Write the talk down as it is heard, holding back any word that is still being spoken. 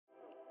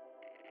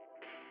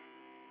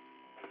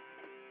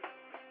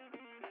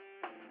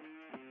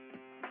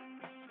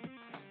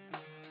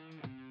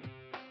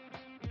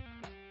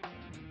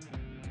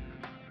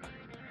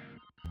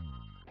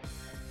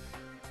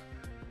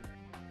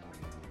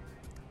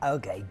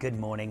Okay, good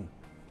morning.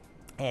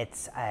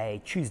 It's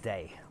a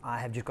Tuesday. I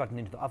have just gotten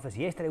into the office.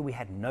 Yesterday we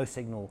had no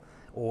signal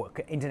or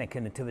internet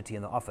connectivity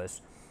in the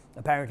office.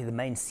 Apparently the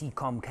main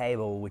CCOM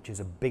cable, which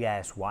is a big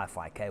ass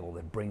Wi-Fi cable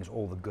that brings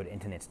all the good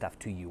internet stuff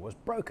to you, was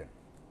broken.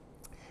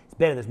 It's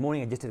better this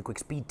morning. I just did a quick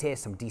speed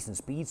test, some decent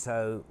speed,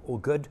 so all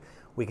good.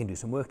 We can do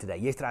some work today.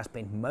 Yesterday I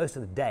spent most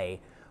of the day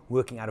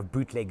working out of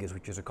Bootleggers,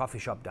 which is a coffee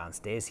shop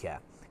downstairs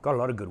here. Got a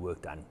lot of good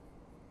work done.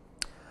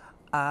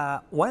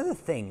 One of the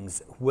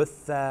things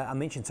with, I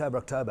mentioned Sober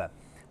October,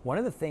 one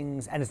of the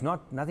things, and it's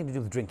nothing to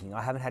do with drinking.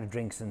 I haven't had a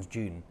drink since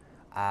June.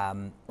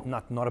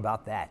 Not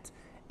about that.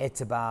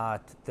 It's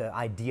about the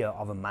idea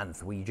of a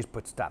month where you just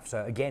put stuff.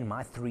 So again,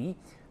 my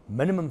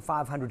minimum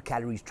 500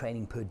 calories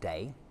training per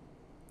day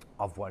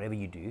of whatever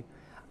you do,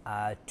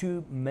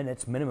 2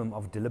 minutes minimum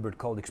of deliberate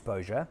cold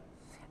exposure,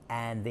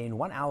 and then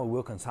 1 hour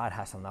work on side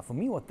hustle. Now for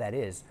me what that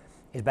is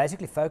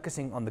basically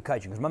focusing on the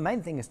coaching, because my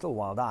main thing is still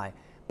Wild Eye,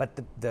 but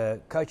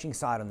the coaching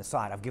side on the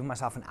side, I've given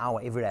myself an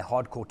hour every day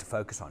hardcore to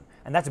focus on.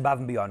 And that's above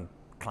and beyond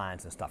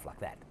clients and stuff like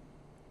that.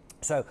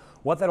 So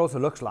what that also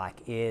looks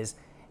like is,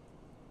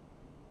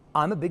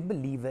 I'm a big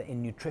believer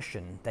in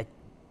nutrition, that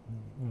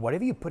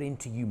whatever you put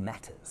into you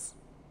matters,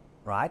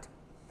 right?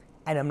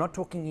 And I'm not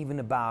talking even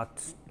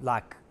about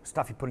like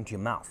stuff you put into your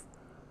mouth.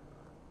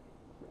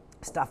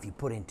 Stuff you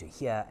put into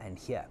here and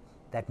here,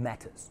 that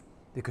matters.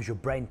 Because your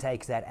brain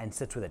takes that and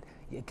sits with it.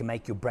 It can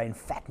make your brain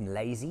fat and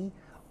lazy,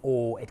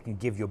 or it can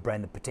give your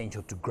brain the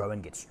potential to grow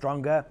and get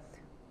stronger,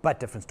 but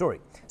different story.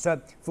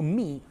 So for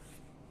me,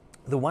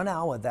 the 1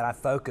 hour that I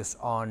focus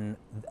on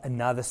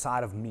another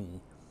side of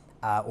me,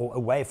 or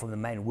away from the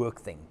main work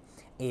thing,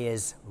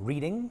 is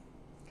reading,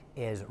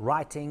 is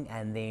writing,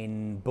 and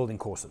then building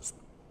courses.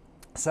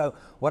 So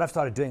what I've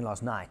started doing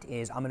last night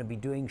is I'm going to be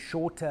doing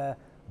shorter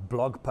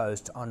blog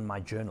posts on my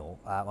journal,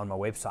 on my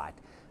website,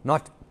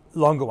 not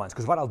longer ones,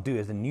 because what I'll do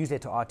is the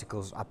newsletter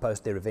articles I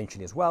post there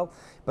eventually as well,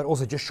 but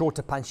also just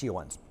shorter, punchier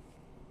ones.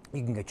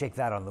 You can go check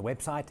that on the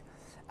website.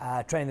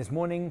 Training this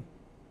morning,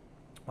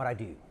 what I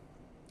do?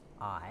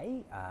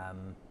 I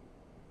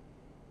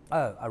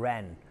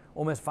ran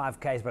almost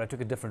 5Ks, but I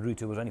took a different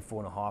route. It was only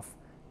 4.5.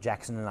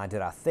 Jackson and I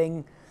did our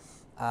thing.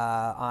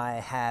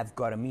 I have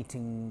got a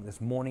meeting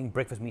this morning,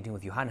 breakfast meeting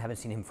with Johan. Haven't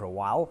seen him for a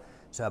while,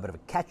 so a bit of a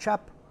catch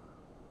up.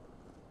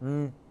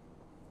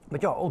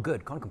 But yeah, all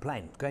good, can't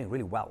complain. It's going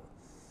really well.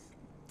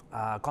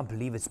 I can't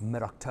believe it's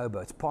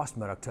mid-October. It's past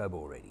mid-October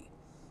already.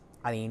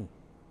 I mean,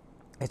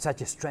 it's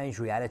such a strange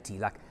reality.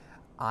 Like,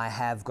 I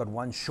have got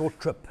one short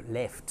trip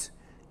left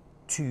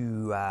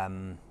to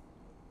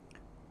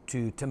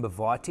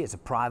Timbavati. It's a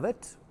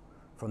private,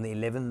 from the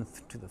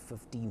 11th to the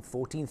 15th,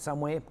 14th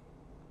somewhere.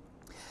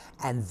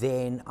 And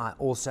then I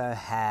also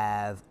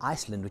have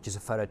Iceland, which is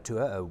a photo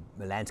tour,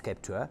 a landscape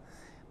tour.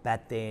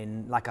 But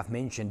then, like I've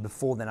mentioned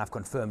before, then I've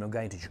confirmed I'm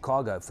going to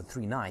Chicago for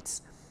 3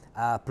 nights.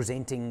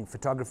 Presenting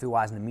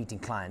photography-wise and meeting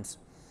clients,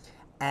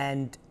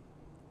 and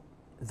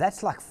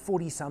that's like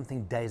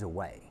 40-something days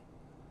away.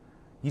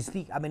 I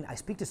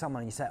speak to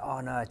someone and you say,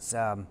 "Oh no, it's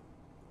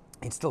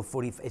still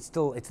 40.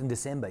 It's in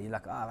December." You're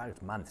like, "Oh,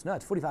 it's months." No,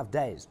 it's 45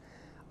 days.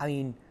 I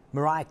mean,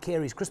 Mariah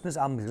Carey's Christmas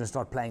album is going to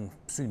start playing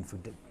soon. For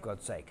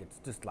God's sake, it's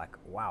just like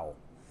wow.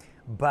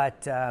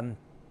 But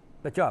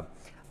yeah,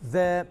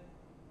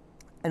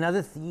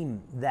 another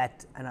theme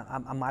that, and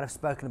I might have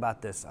spoken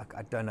about this.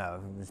 I don't know.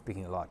 I've been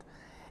speaking a lot.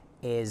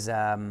 Is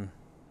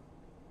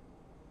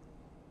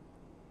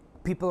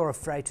people are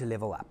afraid to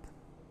level up.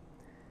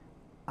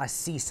 I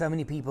see so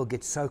many people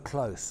get so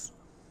close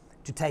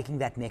to taking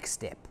that next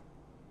step.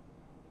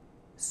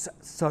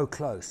 So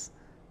close,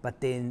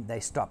 but then they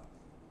stop.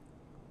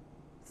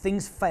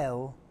 Things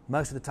fail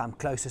most of the time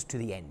closest to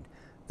the end.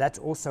 That's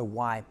also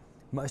why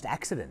most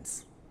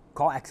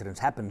car accidents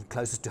happen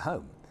closest to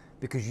home,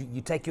 because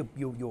you take your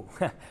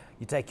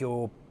you take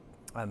your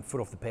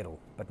foot off the pedal,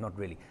 but not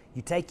really.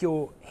 You take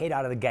your head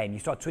out of the game, you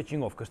start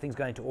switching off because things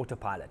go into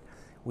autopilot.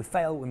 We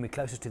fail when we're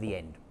closest to the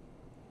end.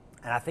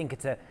 And I think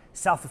it's a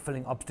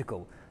self-fulfilling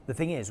obstacle. The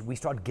thing is, we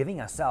start giving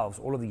ourselves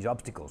all of these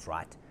obstacles,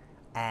 right?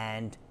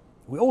 And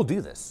we all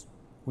do this.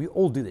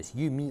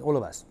 You, me, all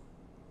of us.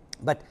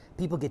 But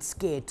people get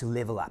scared to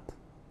level up.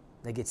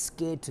 They get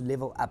scared to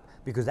level up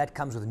because that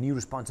comes with new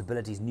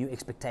responsibilities, new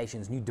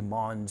expectations, new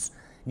demands,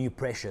 new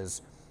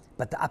pressures.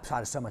 But the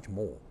upside is so much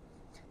more.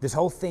 This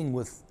whole thing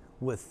with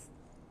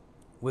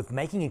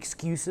making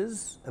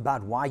excuses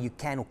about why you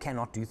can or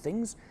cannot do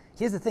things.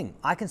 Here's the thing.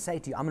 I can say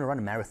to you, I'm going to run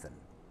a marathon.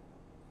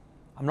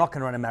 I'm not going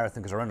to run a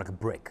marathon because I run like a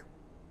brick.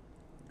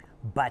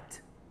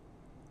 But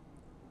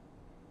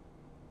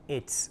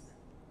if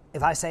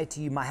I say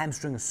to you, my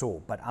hamstring is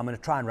sore, but I'm going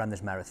to try and run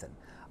this marathon.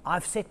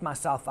 I've set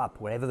myself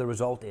up, whatever the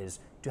result is,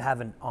 to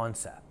have an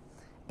answer.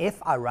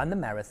 If I run the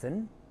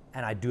marathon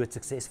and I do it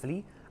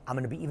successfully, I'm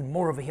going to be even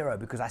more of a hero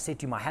because I said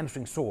to you my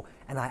hamstring sore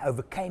and I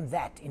overcame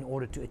that in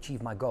order to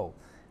achieve my goal.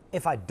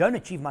 If I don't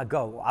achieve my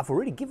goal, I've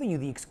already given you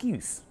the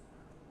excuse.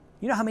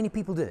 You know how many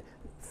people do it?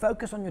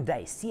 Focus on your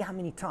day. See how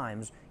many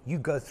times you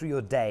go through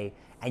your day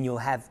and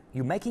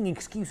you're making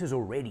excuses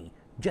already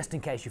just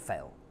in case you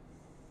fail.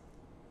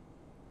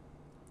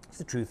 It's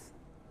the truth.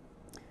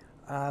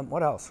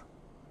 What else?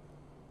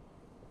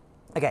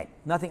 Okay,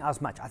 nothing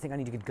else much. I think I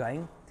need to get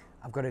going.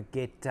 I've got to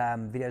get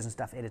videos and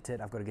stuff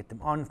edited. I've got to get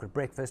them on. I've got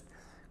breakfast.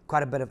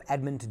 Quite a bit of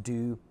admin to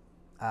do.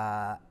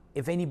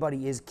 If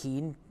anybody is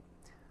keen,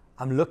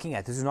 I'm looking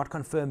at, this is not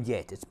confirmed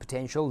yet, it's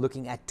potential,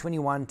 looking at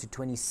 21 to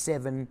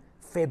 27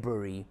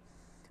 February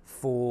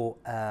for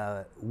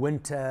a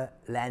winter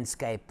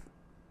landscape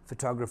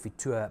photography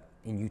tour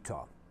in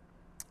Utah.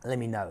 Let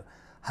me know.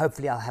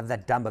 Hopefully I'll have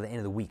that done by the end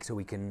of the week so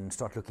we can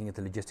start looking at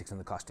the logistics and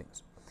the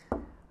costings.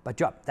 But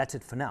yeah, that's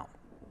it for now.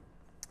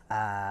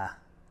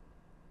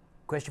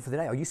 Question for the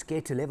day, are you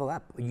scared to level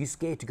up? Are you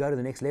scared to go to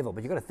the next level?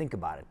 But you've got to think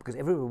about it, because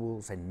everyone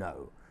will say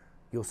no.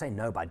 You'll say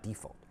no by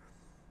default.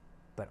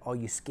 But are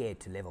you scared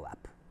to level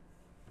up?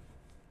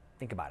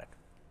 Think about it.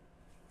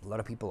 A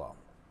lot of people are.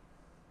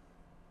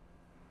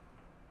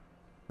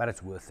 But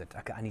it's worth it.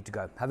 Okay, I need to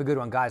go. Have a good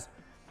one, guys.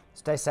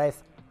 Stay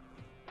safe.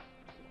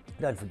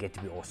 Don't forget to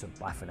be awesome.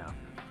 Bye for now.